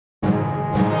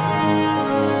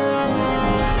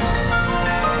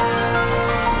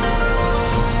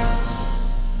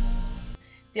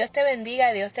Dios te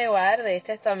bendiga y Dios te guarde.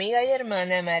 Esta es tu amiga y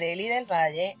hermana Marely del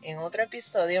Valle en otro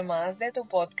episodio más de tu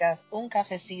podcast, Un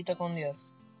Cafecito con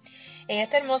Dios. En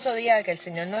este hermoso día que el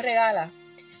Señor nos regala,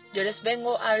 yo les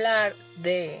vengo a hablar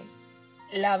de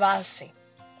la base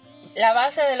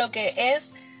de lo que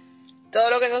es todo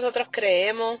lo que nosotros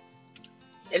creemos,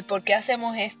 el por qué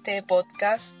hacemos este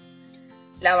podcast.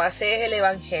 La base es el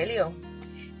Evangelio,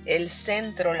 el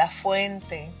centro, la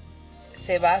fuente.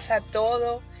 Se basa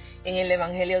todo en el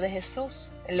Evangelio de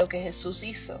Jesús, en lo que Jesús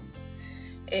hizo.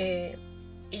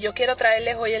 Y yo quiero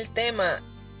traerles hoy el tema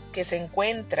que se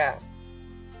encuentra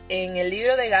en el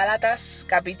libro de Gálatas,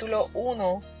 capítulo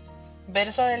 1,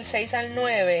 versos del 6 al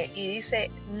 9, y dice,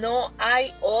 no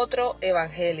hay otro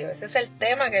evangelio. Ese es el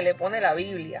tema que le pone la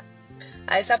Biblia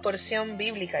a esa porción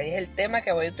bíblica, y es el tema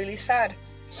que voy a utilizar.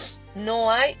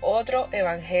 No hay otro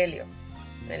evangelio.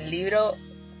 El libro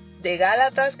de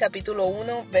Gálatas, capítulo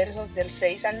 1, versos del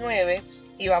 6 al 9,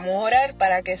 y vamos a orar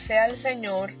para que sea el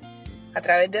Señor, a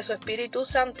través de su Espíritu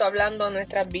Santo, hablando en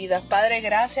nuestras vidas. Padre,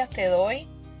 gracias te doy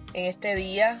en este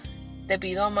día. Te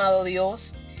pido, amado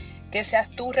Dios, que seas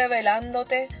tú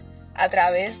revelándote a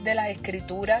través de las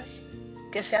Escrituras,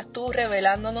 que seas tú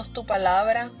revelándonos tu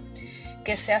palabra,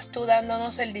 que seas tú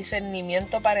dándonos el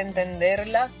discernimiento para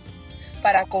entenderla,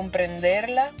 para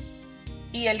comprenderla,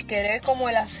 y el querer como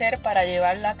el hacer para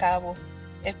llevarla a cabo.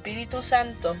 Espíritu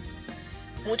Santo,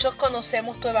 muchos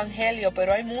conocemos tu Evangelio,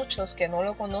 pero hay muchos que no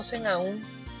lo conocen aún.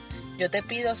 Yo te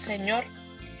pido, Señor,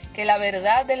 que la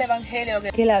verdad del Evangelio,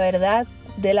 que la verdad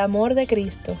del amor de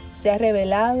Cristo sea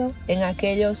revelado en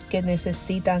aquellos que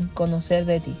necesitan conocer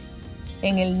de ti.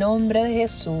 En el nombre de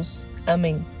Jesús.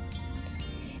 Amén.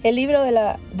 El libro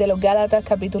de los Gálatas,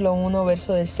 capítulo 1,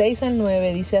 verso del 6 al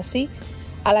 9, dice así: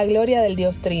 a la gloria del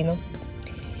Dios Trino.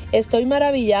 Estoy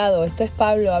maravillado, esto es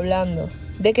Pablo hablando,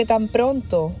 de que tan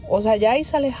pronto os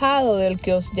hayáis alejado del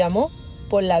que os llamó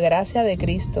por la gracia de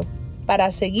Cristo,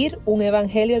 para seguir un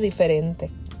evangelio diferente.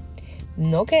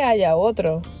 No que haya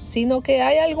otro, sino que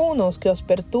hay algunos que os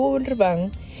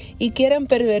perturban y quieren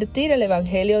pervertir el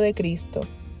evangelio de Cristo.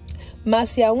 Mas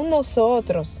si aún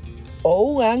nosotros, o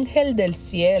un ángel del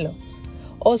cielo,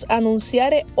 os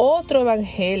anunciare otro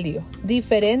evangelio,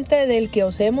 diferente del que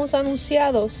os hemos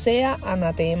anunciado, sea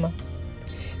anatema.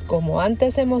 Como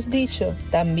antes hemos dicho,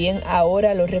 también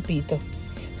ahora lo repito.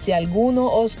 Si alguno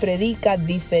os predica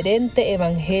diferente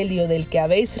evangelio del que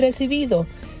habéis recibido,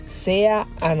 sea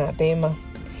anatema.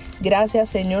 Gracias,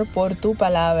 Señor, por tu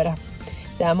palabra.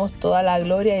 Te damos toda la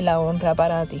gloria y la honra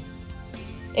para ti.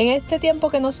 En este tiempo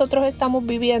que nosotros estamos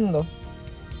viviendo,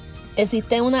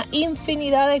 existe una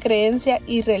infinidad de creencias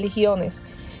y religiones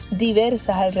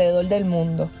diversas alrededor del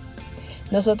mundo.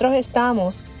 Nosotros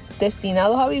estamos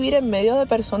destinados a vivir en medio de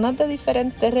personas de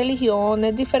diferentes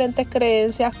religiones, diferentes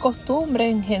creencias,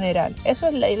 costumbres en general. Eso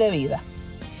es ley de vida.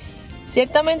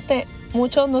 Ciertamente,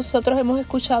 muchos de nosotros hemos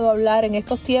escuchado hablar en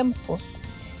estos tiempos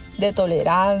de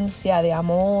tolerancia, de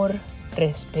amor,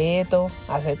 respeto,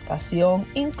 aceptación,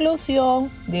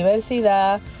 inclusión,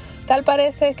 diversidad. Tal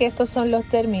parece que estos son los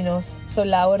términos, son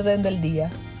la orden del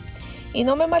día. Y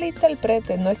no me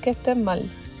malinterpreten, no es que estén mal,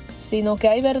 sino que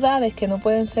hay verdades que no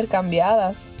pueden ser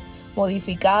cambiadas,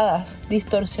 modificadas,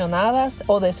 distorsionadas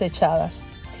o desechadas.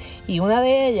 Y una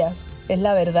de ellas es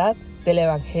la verdad del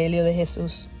Evangelio de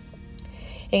Jesús.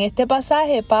 En este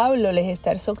pasaje, Pablo les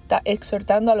está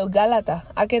exhortando a los Gálatas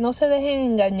a que no se dejen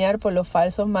engañar por los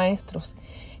falsos maestros,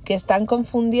 que están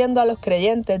confundiendo a los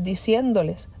creyentes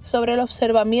diciéndoles sobre el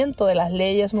observamiento de las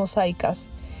leyes mosaicas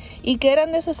y que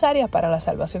eran necesarias para la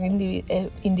salvación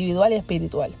individual y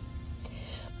espiritual.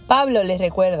 Pablo les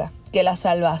recuerda que la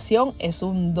salvación es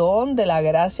un don de la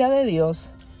gracia de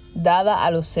Dios dada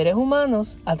a los seres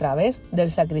humanos a través del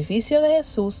sacrificio de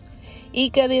Jesús, y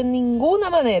que de ninguna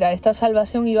manera esta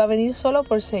salvación iba a venir solo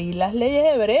por seguir las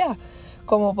leyes hebreas,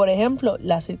 como por ejemplo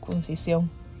la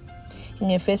circuncisión. En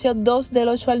Efesios 2, del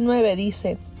 8 al 9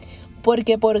 dice,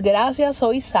 porque por gracia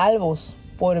sois salvos,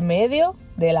 por medio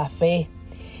de la fe.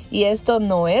 Y esto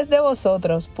no es de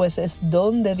vosotros, pues es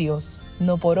don de Dios,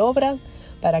 no por obras,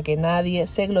 para que nadie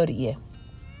se gloríe.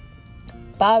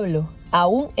 Pablo,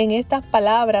 aún en estas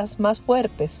palabras más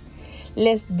fuertes,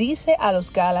 les dice a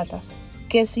los Gálatas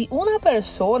que si una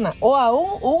persona o aún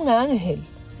un ángel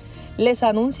les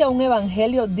anuncia un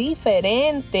evangelio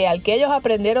diferente al que ellos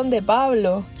aprendieron de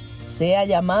Pablo, sea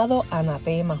llamado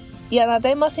anatema. Y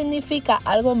anatema significa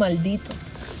algo maldito,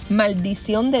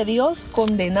 maldición de Dios,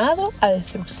 condenado a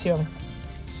destrucción.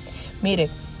 Mire,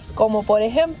 como por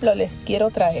ejemplo les quiero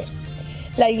traer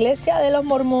la iglesia de los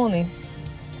mormones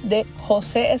de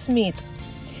José Smith.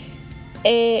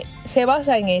 Se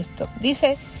basa en esto.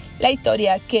 Dice la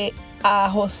historia que a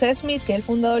José Smith, que es el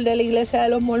fundador de la Iglesia de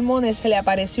los Mormones, se le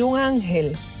apareció un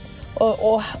ángel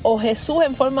o Jesús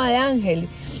en forma de ángel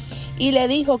y le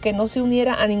dijo que no se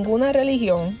uniera a ninguna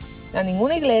religión, a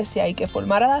ninguna iglesia y que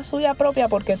formara la suya propia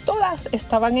porque todas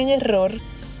estaban en error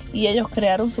y ellos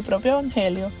crearon su propio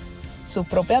evangelio, sus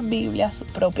propias Biblias, sus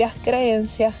propias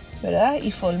creencias, ¿verdad?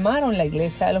 Y formaron la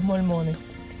Iglesia de los Mormones.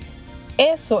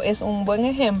 Eso es un buen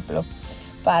ejemplo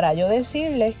para yo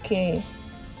decirles que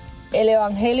el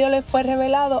evangelio les fue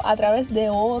revelado a través de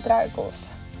otra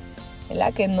cosa,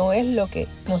 ¿verdad? Que no es lo que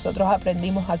nosotros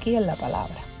aprendimos aquí en la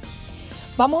palabra.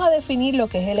 Vamos a definir lo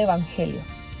que es el evangelio.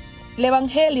 El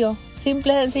evangelio,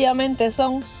 simple y sencillamente,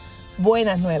 son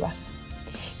buenas nuevas.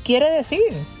 Quiere decir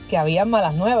que había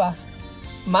malas nuevas,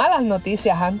 malas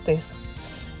noticias antes.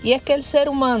 Y es que el ser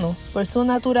humano, por su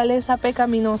naturaleza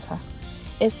pecaminosa,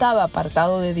 estaba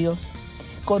apartado de Dios,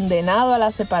 condenado a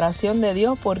la separación de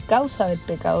Dios por causa del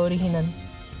pecado original.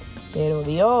 Pero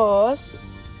Dios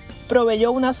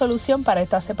proveyó una solución para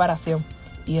esta separación.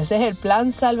 Y ese es el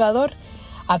plan salvador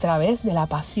a través de la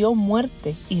pasión,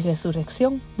 muerte y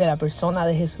resurrección de la persona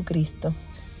de Jesucristo.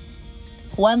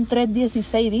 Juan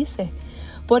 3:16 dice: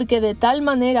 porque de tal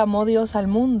manera amó Dios al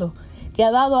mundo, que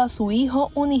ha dado a su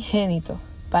Hijo unigénito,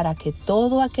 para que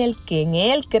todo aquel que en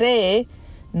Él cree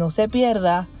no se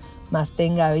pierda, mas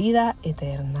tenga vida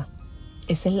eterna.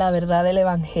 Esa es la verdad del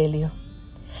Evangelio.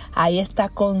 Ahí está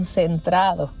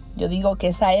concentrado. Yo digo que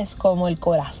esa es como el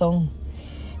corazón.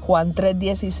 Juan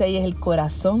 3:16 es el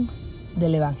corazón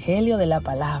del Evangelio de la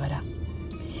palabra.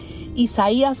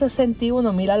 Isaías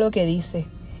 61, mira lo que dice.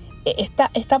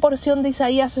 Esta porción de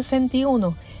Isaías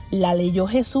 61 la leyó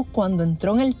Jesús cuando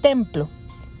entró en el templo,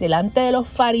 delante de los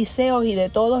fariseos y de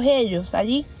todos ellos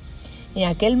allí. En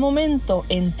aquel momento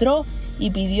entró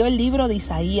y pidió el libro de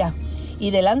Isaías. Y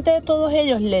delante de todos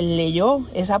ellos les leyó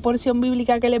esa porción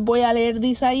bíblica que les voy a leer de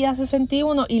Isaías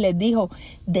 61 y les dijo: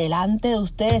 delante de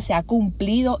ustedes se ha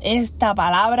cumplido esta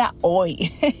palabra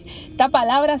hoy. Esta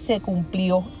palabra se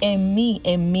cumplió en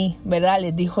mí, ¿verdad?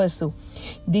 Les dijo Jesús.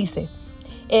 Dice: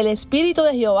 el Espíritu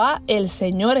de Jehová, el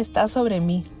Señor, está sobre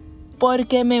mí,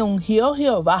 porque me ungió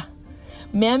Jehová.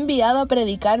 Me ha enviado a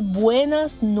predicar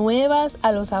buenas nuevas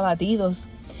a los abatidos,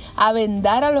 a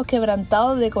vendar a los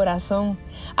quebrantados de corazón,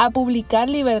 a publicar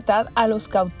libertad a los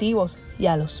cautivos y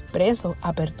a los presos,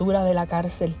 apertura de la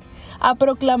cárcel, a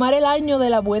proclamar el año de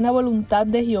la buena voluntad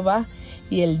de Jehová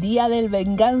y el día de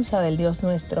venganza del Dios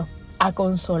nuestro, a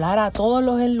consolar a todos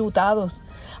los enlutados,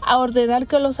 a ordenar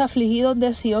que los afligidos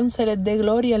de Sión se les dé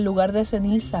gloria en lugar de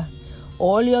ceniza,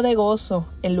 óleo de gozo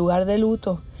en lugar de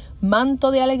luto,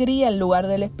 manto de alegría en lugar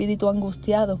del espíritu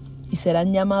angustiado, y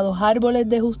serán llamados árboles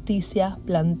de justicia,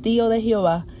 plantío de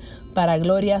Jehová, para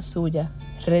gloria suya.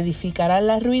 Reedificarán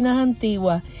las ruinas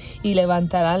antiguas y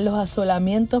levantarán los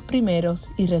asolamientos primeros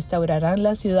y restaurarán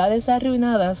las ciudades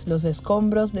arruinadas, los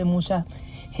escombros de muchas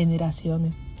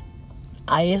generaciones.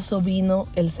 A eso vino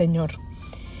el Señor.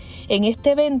 En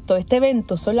este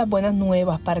evento son las buenas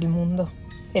nuevas para el mundo.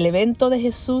 El evento de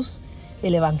Jesús,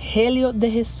 el Evangelio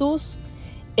de Jesús,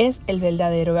 es el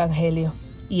verdadero Evangelio.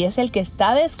 Y es el que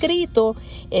está descrito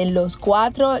en los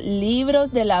 4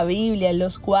 libros de la Biblia, en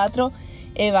los 4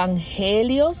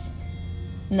 evangelios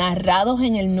narrados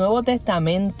en el Nuevo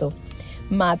Testamento: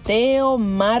 Mateo,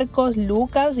 Marcos,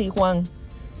 Lucas y Juan.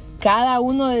 Cada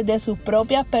uno desde sus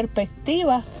propias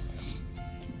perspectivas.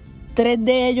 3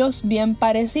 de ellos bien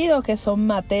parecidos, que son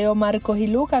Mateo, Marcos y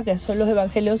Lucas, que son los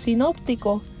evangelios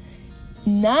sinópticos,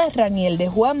 narran, y el de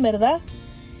Juan, ¿verdad?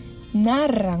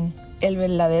 Narran el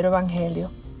verdadero evangelio.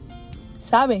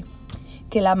 ¿Sabe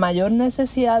que la mayor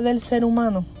necesidad del ser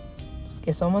humano,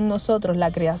 que somos nosotros,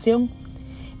 la creación,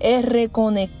 es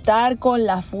reconectar con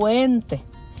la fuente,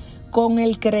 con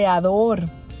el Creador?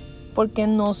 Porque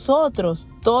nosotros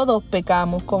todos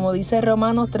pecamos, como dice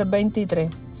Romanos 3:23.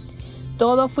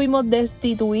 Todos fuimos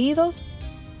destituidos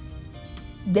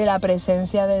de la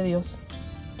presencia de Dios.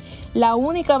 La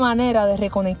única manera de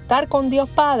reconectar con Dios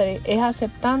Padre es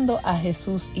aceptando a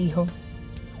Jesús Hijo.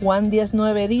 Juan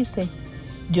 10:9 dice: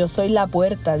 yo soy la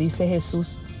puerta, dice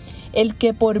Jesús. El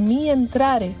que por mí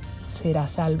entrare será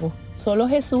salvo. Solo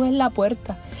Jesús es la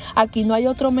puerta. Aquí no hay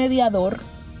otro mediador.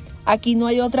 Aquí no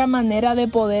hay otra manera de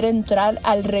poder entrar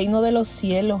al reino de los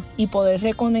cielos y poder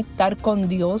reconectar con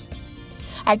Dios.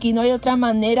 Aquí no hay otra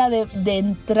manera de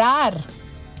entrar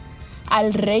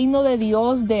al reino de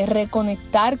Dios, de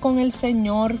reconectar con el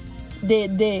Señor,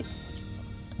 de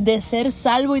ser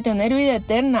salvo y tener vida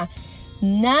eterna.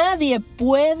 Nadie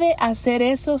puede hacer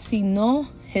eso sino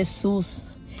Jesús.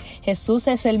 Jesús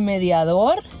es el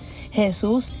mediador,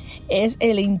 Jesús es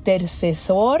el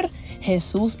intercesor,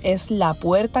 Jesús es la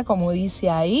puerta, como dice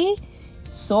ahí,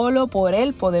 Solo por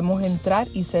Él podemos entrar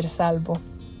y ser salvos.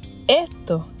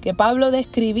 Esto que Pablo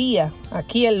describía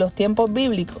aquí en los tiempos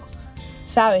bíblicos,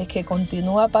 sabes que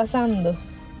continúa pasando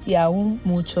y aún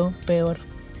mucho peor.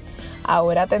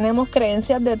 Ahora tenemos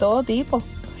creencias de todo tipo,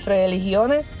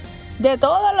 religiones de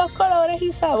todos los colores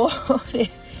y sabores.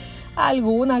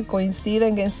 Algunas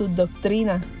coinciden en sus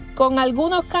doctrinas, con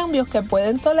algunos cambios que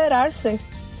pueden tolerarse.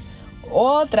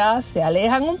 Otras se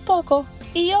alejan un poco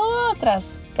y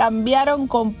otras cambiaron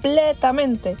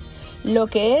completamente lo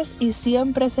que es y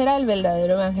siempre será el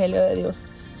verdadero Evangelio de Dios.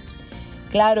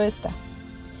 Claro está,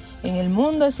 en el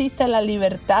mundo existe la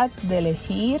libertad de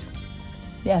elegir,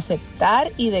 de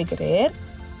aceptar y de creer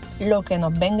lo que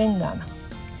nos venga en gana.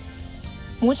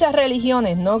 Muchas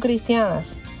religiones no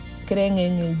cristianas creen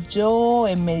en el yo,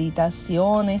 en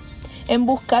meditaciones, en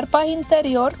buscar paz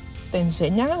interior. Te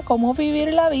enseñan a cómo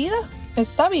vivir la vida.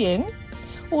 Está bien.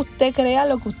 Usted crea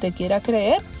lo que usted quiera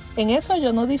creer. En eso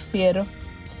yo no difiero.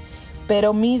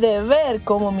 Pero mi deber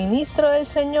como ministro del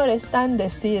Señor está en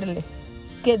decirle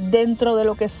que dentro de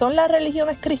lo que son las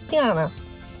religiones cristianas,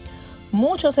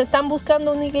 muchos están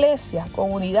buscando una iglesia,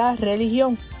 comunidad,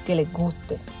 religión que les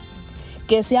guste,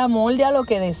 que se amolde a lo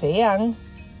que desean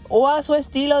o a su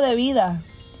estilo de vida,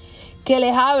 que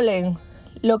les hablen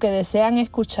lo que desean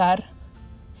escuchar,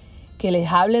 que les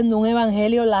hablen de un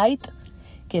evangelio light,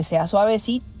 que sea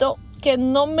suavecito, que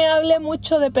no me hable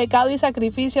mucho de pecado y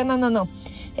sacrificio, no.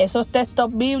 Esos textos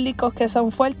bíblicos que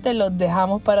son fuertes los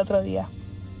dejamos para otro día.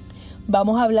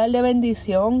 Vamos a hablar de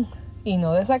bendición y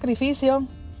no de sacrificio.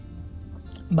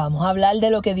 Vamos a hablar de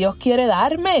lo que Dios quiere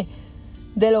darme,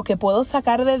 de lo que puedo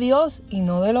sacar de Dios y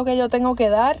no de lo que yo tengo que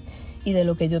dar y de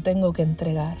lo que yo tengo que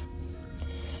entregar.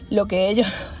 Lo que ellos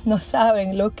no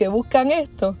saben, los que buscan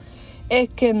esto, es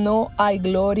que no hay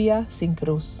gloria sin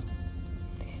cruz.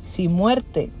 Sin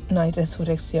muerte no hay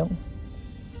resurrección.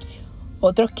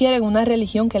 Otros quieren una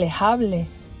religión que les hable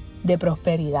de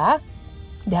prosperidad,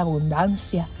 de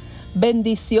abundancia,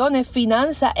 bendiciones,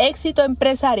 finanzas, éxito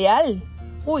empresarial.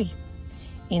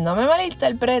 Y no me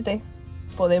malinterprete,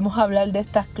 podemos hablar de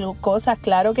estas cosas,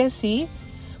 claro que sí,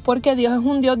 porque Dios es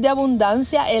un Dios de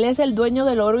abundancia, Él es el dueño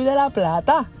del oro y de la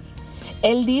plata.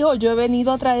 Él dijo, yo he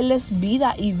venido a traerles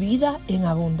vida y vida en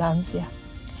abundancia.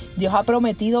 Dios ha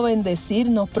prometido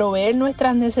bendecirnos, proveer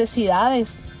nuestras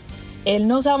necesidades. Él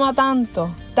nos ama tanto,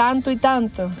 tanto y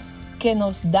tanto, que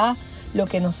nos da lo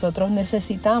que nosotros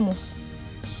necesitamos,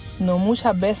 no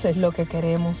muchas veces lo que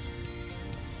queremos.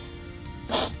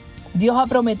 Dios ha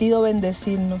prometido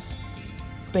bendecirnos,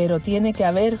 pero tiene que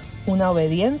haber una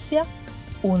obediencia,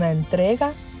 una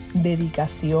entrega,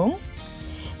 dedicación,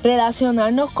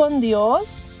 relacionarnos con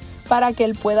Dios para que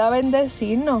Él pueda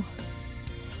bendecirnos.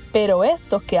 Pero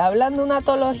estos que hablan de una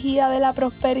teología de la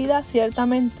prosperidad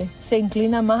ciertamente se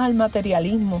inclinan más al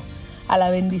materialismo, a la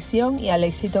bendición y al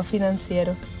éxito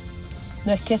financiero.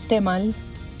 No es que esté mal,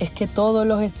 es que todos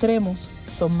los extremos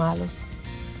son malos.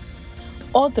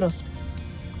 Otras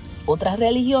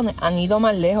religiones han ido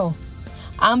más lejos.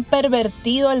 Han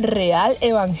pervertido el real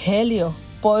evangelio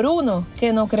por uno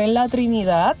que no cree en la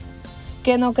Trinidad,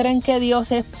 que no creen que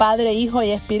Dios es Padre, Hijo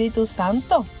y Espíritu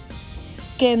Santo,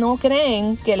 que no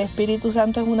creen que el Espíritu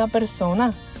Santo es una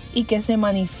persona y que se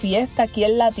manifiesta aquí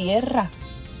en la tierra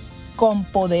con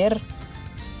poder.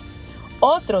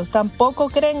 Otros tampoco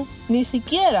creen ni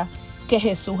siquiera que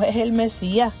Jesús es el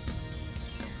Mesías.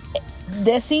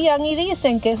 Decían y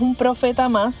dicen que es un profeta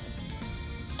más.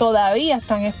 Todavía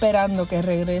están esperando que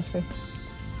regrese.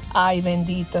 Ay,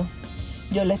 bendito.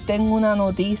 Yo les tengo una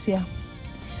noticia.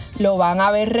 Lo van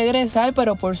a ver regresar,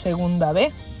 pero por segunda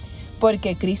vez.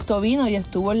 Porque Cristo vino y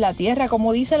estuvo en la tierra.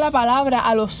 Como dice la palabra,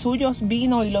 a los suyos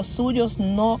vino y los suyos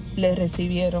no le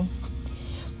recibieron.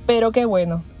 Pero qué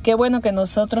bueno que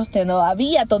nosotros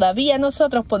todavía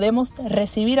nosotros podemos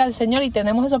recibir al Señor y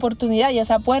tenemos esa oportunidad y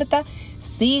esa puerta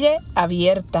sigue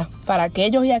abierta para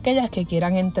aquellos y aquellas que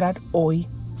quieran entrar hoy.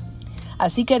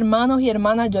 Así que hermanos y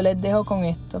hermanas, yo les dejo con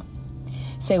esto.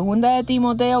 Segunda de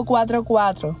Timoteo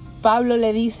 4:4, Pablo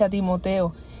le dice a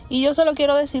Timoteo, y yo se lo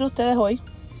quiero decir a ustedes hoy.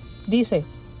 Dice,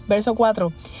 verso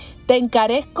 4, te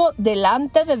encarezco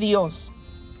delante de Dios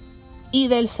y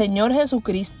del Señor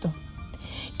Jesucristo,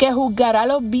 que juzgará a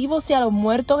los vivos y a los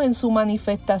muertos en su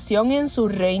manifestación y en su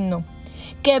reino,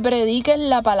 que prediques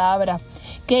la palabra,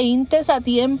 que instes a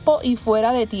tiempo y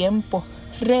fuera de tiempo,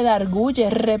 redarguye,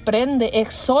 reprende,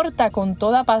 exhorta con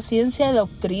toda paciencia y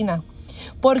doctrina,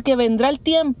 porque vendrá el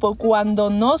tiempo cuando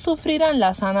no sufrirán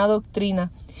la sana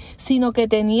doctrina, sino que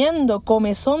teniendo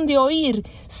comezón de oír,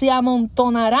 se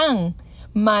amontonarán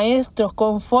maestros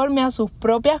conforme a sus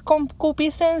propias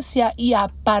concupiscencias y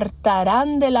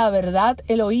apartarán de la verdad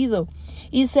el oído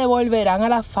y se volverán a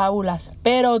las fábulas.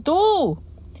 Pero tú,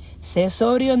 sé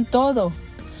sobrio en todo,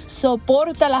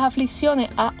 soporta las aflicciones,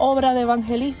 a obra de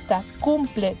evangelista,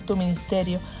 cumple tu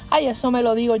ministerio. Ay, eso me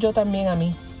lo digo yo también a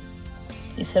mí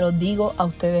y se lo digo a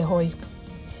ustedes hoy.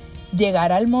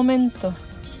 Llegará el momento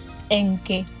en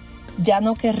que ya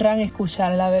no querrán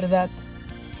escuchar la verdad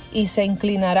y se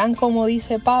inclinarán, como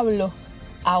dice Pablo,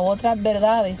 a otras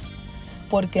verdades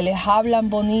porque les hablan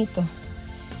bonito,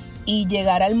 y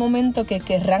llegará el momento que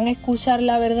querrán escuchar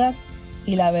la verdad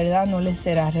y la verdad no les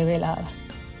será revelada.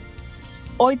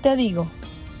 Hoy te digo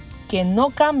que no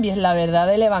cambies la verdad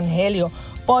del Evangelio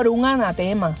por un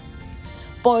anatema,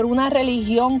 por una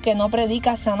religión que no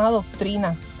predica sana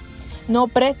doctrina. No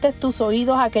prestes tus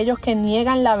oídos a aquellos que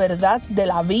niegan la verdad de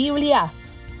la Biblia.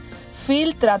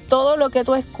 Filtra todo lo que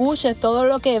tú escuches, todo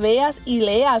lo que veas y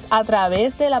leas a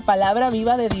través de la palabra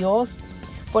viva de Dios.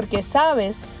 Porque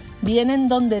sabes, vienen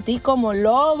donde ti como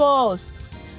lobos